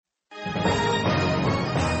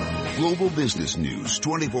global business news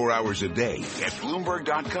 24 hours a day at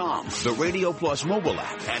Bloomberg.com, the Radio Plus mobile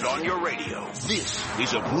app, and on your radio. This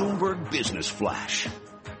is a Bloomberg Business Flash.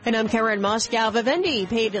 And I'm Karen Moscow. Vivendi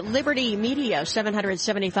paid Liberty Media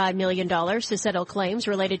 $775 million to settle claims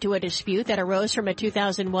related to a dispute that arose from a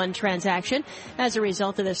 2001 transaction. As a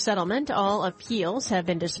result of the settlement, all appeals have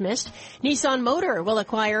been dismissed. Nissan Motor will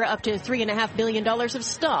acquire up to $3.5 billion of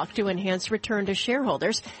stock to enhance return to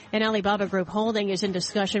shareholders. And Alibaba Group Holding is in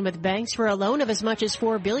discussion with banks for a loan of as much as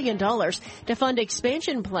 $4 billion to fund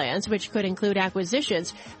expansion plans, which could include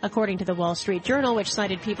acquisitions, according to the Wall Street Journal, which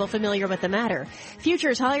cited people familiar with the matter.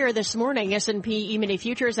 Futures higher this morning. S&P E-mini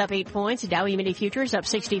futures up 8 points. Dow E-mini futures up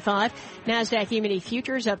 65. NASDAQ E-mini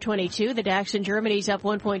futures up 22. The DAX in Germany's up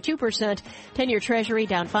 1.2%. 10-year Treasury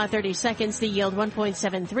down 5/30 seconds. The yield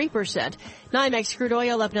 1.73%. NYMEX crude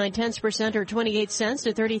oil up 0.9% or 28 cents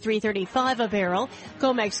to 33.35 a barrel.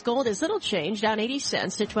 COMEX gold is little change, down 80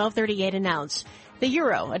 cents to 12.38 an ounce. The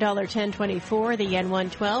euro, $1.1024. The yen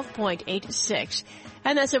 112.86.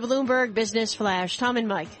 And that's a Bloomberg Business Flash. Tom and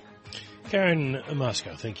Mike. Karen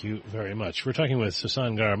Moscow, thank you very much. We're talking with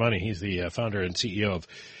Sassan Ghahramani. He's the founder and CEO of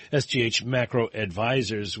SGH Macro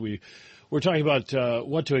Advisors. We're talking about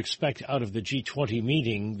what to expect out of the G20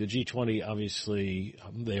 meeting. The G20, obviously,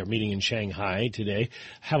 they are meeting in Shanghai today,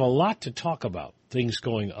 have a lot to talk about, things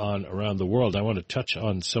going on around the world. I want to touch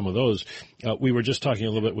on some of those. We were just talking a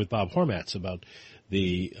little bit with Bob Hormats about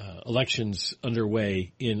the elections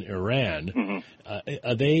underway in Iran. Mm-hmm.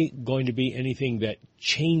 Are they going to be anything that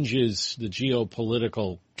changes the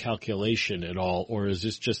geopolitical calculation at all, or is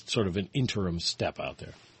this just sort of an interim step out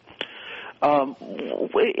there?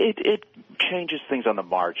 It changes things on the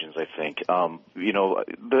margins, I think.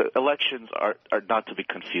 The elections are not to be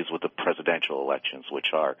confused with the presidential elections,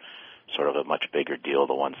 which are sort of a much bigger deal,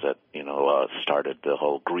 the ones that, started the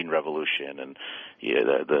whole Green Revolution and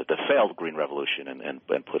the failed Green Revolution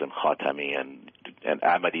and put in Khatami and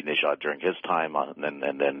Ahmadinejad during his time and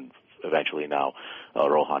then eventually now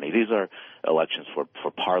Rouhani. These are elections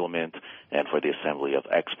for Parliament and for the Assembly of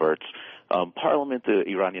Experts. Parliament, the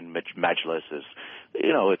Iranian Majlis is,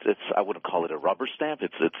 it's I wouldn't call it a rubber stamp.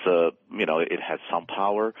 It has some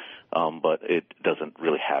power, but it doesn't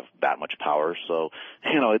really have that much power. So,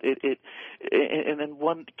 and then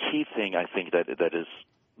one key thing I think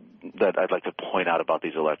that I'd like to point out about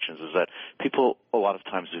these elections is that people a lot of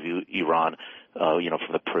times view Iran,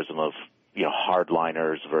 from the prism of,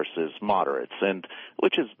 hardliners versus moderates, and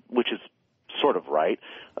which is sort of right,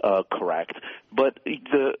 correct. But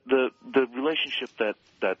the relationship that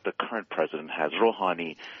the current president has,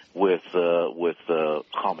 Rouhani, with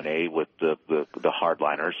Khamenei, with the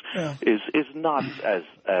hardliners, is not as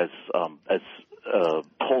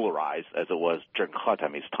polarized as it was during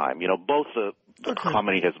Khatami's time. Both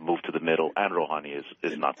Khamenei has moved to the middle, and Rouhani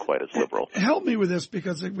is not quite as liberal. Help me with this,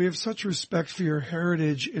 because we have such respect for your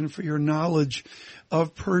heritage and for your knowledge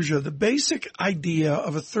of Persia. The basic idea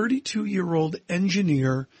of a 32-year-old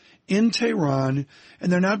engineer in Tehran,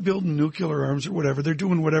 and they're not building nuclear arms or whatever, they're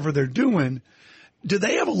doing whatever they're doing. Do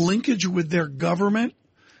they have a linkage with their government?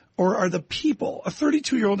 Or are the people, a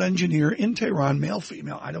 32-year-old engineer in Tehran, male,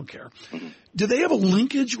 female, I don't care, do they have a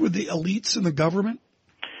linkage with the elites in the government?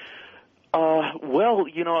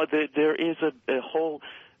 There is a whole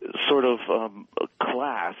sort of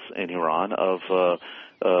class in Iran of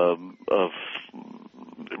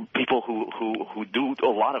people who do a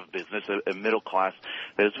lot of business, a middle class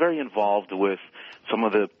that is very involved with some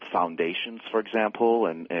of the foundations, for example,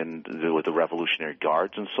 and with the Revolutionary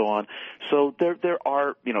Guards and so on. So there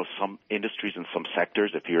are, some industries and some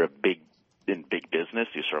sectors, if you're in big business,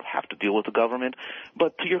 you sort of have to deal with the government.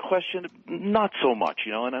 But to your question, not so much,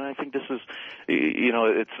 and I think this is,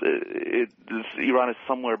 Iran is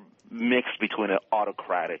somewhere mixed between an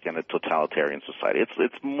autocratic and a totalitarian society.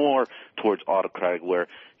 It's more towards autocratic, where,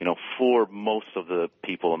 for most of the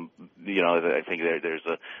people, I think there's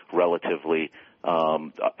a relatively,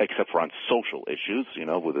 except for on social issues,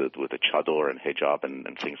 with the chador and hijab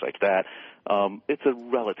and things like that, it's a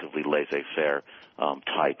relatively laissez-faire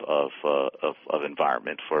type of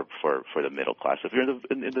environment for the middle class. If you're in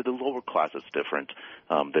the lower class, it's different.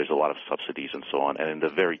 There's a lot of subsidies and so on, and in the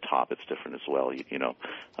very top, it's different as well.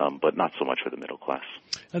 But not so much for the middle class.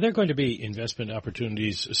 Are there going to be investment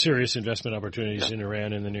opportunities, serious investment opportunities in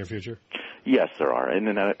Iran in the near future? Yes, there are, and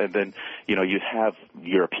then you have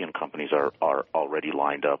European companies are already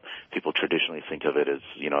lined up. People traditionally think of it as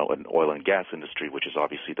an oil and gas industry, which is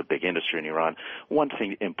obviously the big industry in Iran. One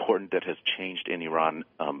thing important that has changed in Iran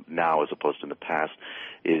now, as opposed to in the past,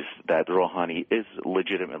 is that Rouhani is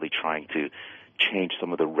legitimately trying to changed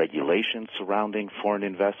some of the regulations surrounding foreign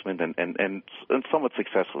investment, and somewhat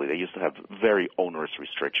successfully. They used to have very onerous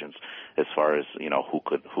restrictions as far as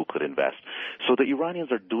who could invest. So the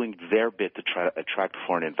Iranians are doing their bit to try to attract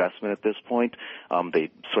foreign investment at this point. They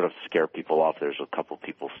sort of scare people off. There's a couple of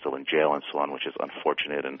people still in jail and so on, which is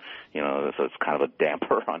unfortunate, and so it's kind of a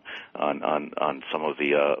damper on some of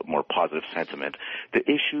the more positive sentiment. The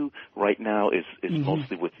issue right now is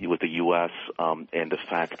mostly with the U.S. And the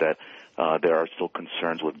fact that there are still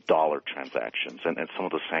concerns with dollar transactions, and some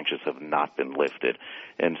of the sanctions have not been lifted.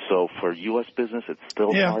 And so for U.S. business, it's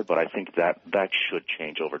still hard, but I think that should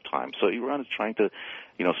change over time. So Iran is trying to,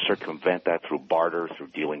 circumvent that through barter, through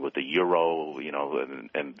dealing with the euro,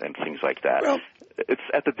 and things like that. Well, it's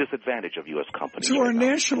at the disadvantage of U.S. companies. To our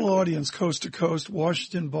national audience, coast to coast,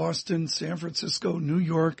 Washington, Boston, San Francisco, New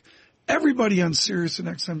York, everybody on Sirius and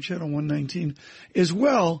XM Channel 119 as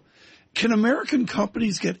well, can American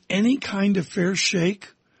companies get any kind of fair shake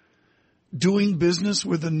doing business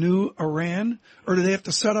with the new Iran? Or do they have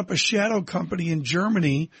to set up a shadow company in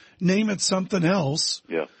Germany, name it something else,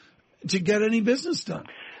 to get any business done?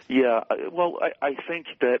 Yeah, well, I think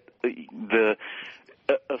that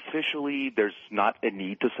officially there's not a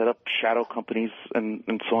need to set up shadow companies and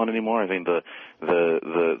so on anymore. I think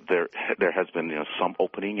there has been some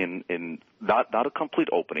opening in not a complete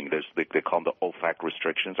opening. They call them the OFAC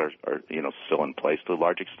restrictions are still in place to a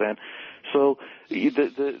large extent. So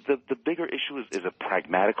the bigger issue is a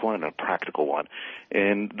pragmatic one and a practical one.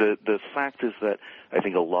 And the fact is that I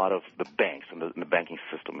think a lot of the banks and the banking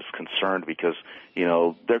system is concerned because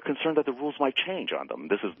they're concerned that the rules might change on them.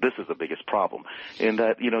 This is the biggest problem. In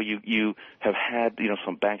that you have had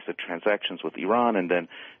some banks that transactions with Iran, and then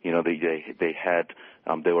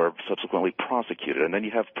they were subsequently prosecuted, and then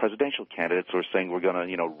you have presidential candidates who are saying we're going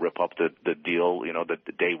to rip up the deal, the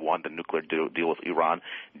day one, the nuclear deal with Iran,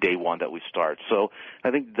 day one that we start. So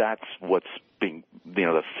I think that's what's being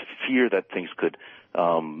the fear that things could,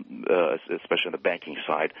 especially on the banking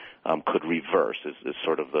side, could reverse is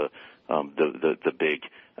sort of the big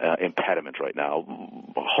impediment right now.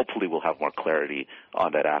 Hopefully we'll have more clarity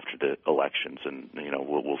on that after the elections, and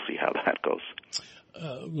we'll see how that goes.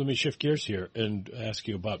 Let me shift gears here and ask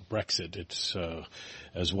you about Brexit. It's,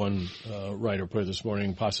 as one writer put it this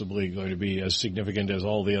morning, possibly going to be as significant as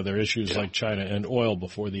all the other issues like China and oil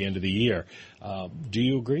before the end of the year. Do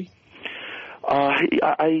you agree?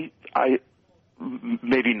 I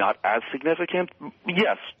maybe not as significant.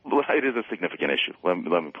 Yes, it is a significant issue. Let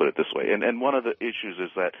me put it this way. And one of the issues is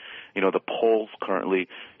that, the polls currently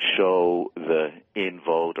show the in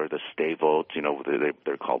vote or the stay vote,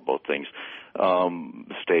 they're called both things,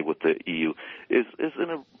 stay with the EU,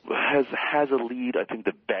 has a lead. I think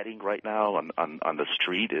the betting right now on the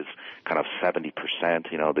street is kind of 70%.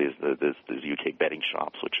 There's UK betting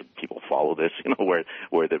shops, which people follow this,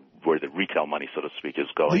 where the retail money, so to speak, is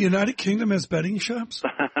going. The United Kingdom has betting shops?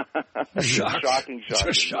 Shocking.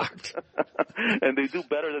 Just shocked. And they do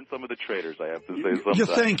better than some of the traders, I have to say sometimes. Yeah,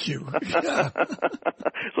 thank you. Yeah.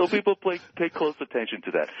 So people pay close attention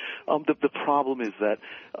to that. The problem is that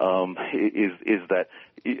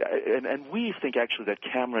and we think actually that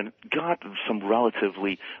Cameron got some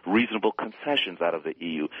relatively reasonable concessions out of the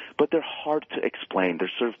EU, but they're hard to explain.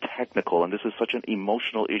 They're sort of technical, and this is such an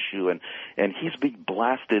emotional issue, and he's being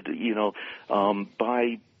blasted,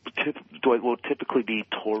 by what will typically be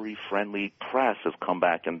Tory-friendly press has come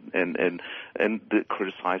back and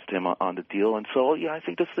criticized him on the deal, and so I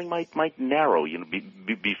think this thing might narrow,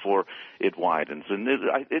 before it widens, and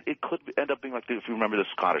it could end up being like if you remember the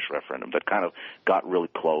Scottish referendum that kind of got really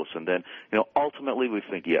close, and then ultimately we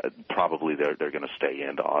think probably they're going to stay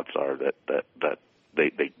in. The odds are that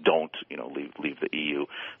they don't leave the EU,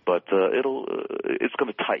 but it's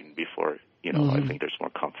going to tighten before I think there's more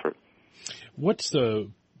comfort. What's the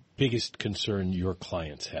biggest concern your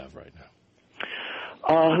clients have right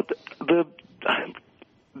now?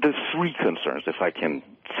 The three concerns, if I can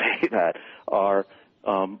say that, are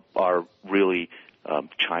really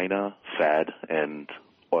China, Fed, and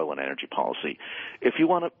oil and energy policy. If you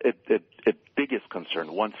want a biggest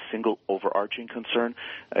concern, one single overarching concern,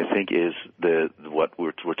 I think is what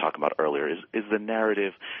we're talking about earlier is the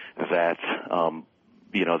narrative that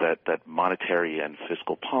that monetary and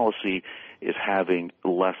fiscal policy is having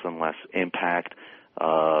less and less impact.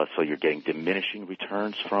 So you're getting diminishing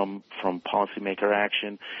returns from policymaker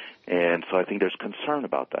action. And so I think there's concern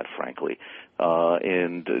about that, frankly.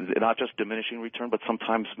 And not just diminishing return, but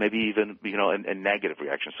sometimes maybe even, a negative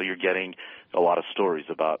reaction. So you're getting a lot of stories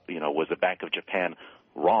about, was the Bank of Japan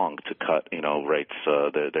wrong to cut, rates,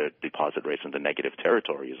 their deposit rates into negative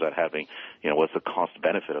territory? Is that having, what's the cost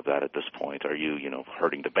benefit of that at this point? Are you,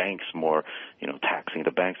 hurting the banks more, taxing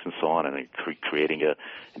the banks and so on, and creating a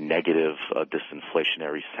negative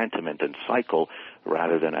disinflationary sentiment and cycle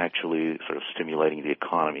rather than actually sort of stimulating the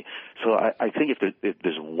economy? So I think if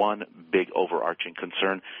there's one big overarching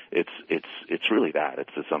concern, it's really that.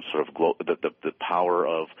 It's some sort of the power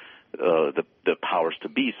of the powers to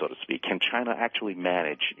be, so to speak. Can China actually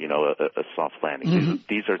manage, a soft landing? Mm-hmm.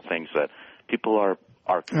 These are things that people are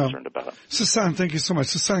concerned about. Sassan, thank you so much.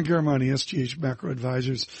 Sassan Ghahramani, SGH Macro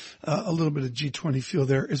Advisors, a little bit of G20 feel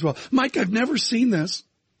there as well. Mike, I've never seen this.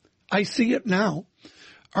 I see it now.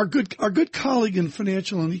 Our good colleague in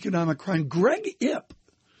financial and economic crime, Greg Ip,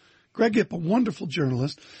 a wonderful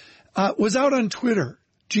journalist, was out on Twitter.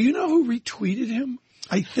 Do you know who retweeted him?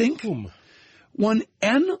 I think one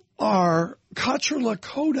N.R.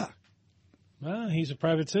 Kocherla-Koda. Well, he's a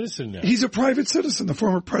private citizen now. He's a private citizen, the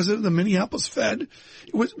former president of the Minneapolis Fed.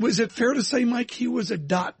 Was it fair to say, Mike, he was a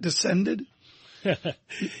dot descended?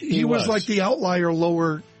 he was like the outlier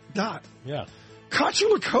lower dot. Yeah.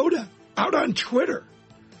 Kocherla-Koda out on Twitter.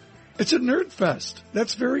 It's a nerd fest.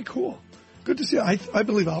 That's very cool. Good to see you. I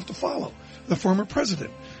believe I'll have to follow the former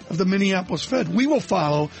president of the Minneapolis Fed. We will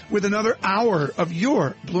follow with another hour of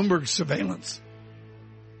your Bloomberg Surveillance.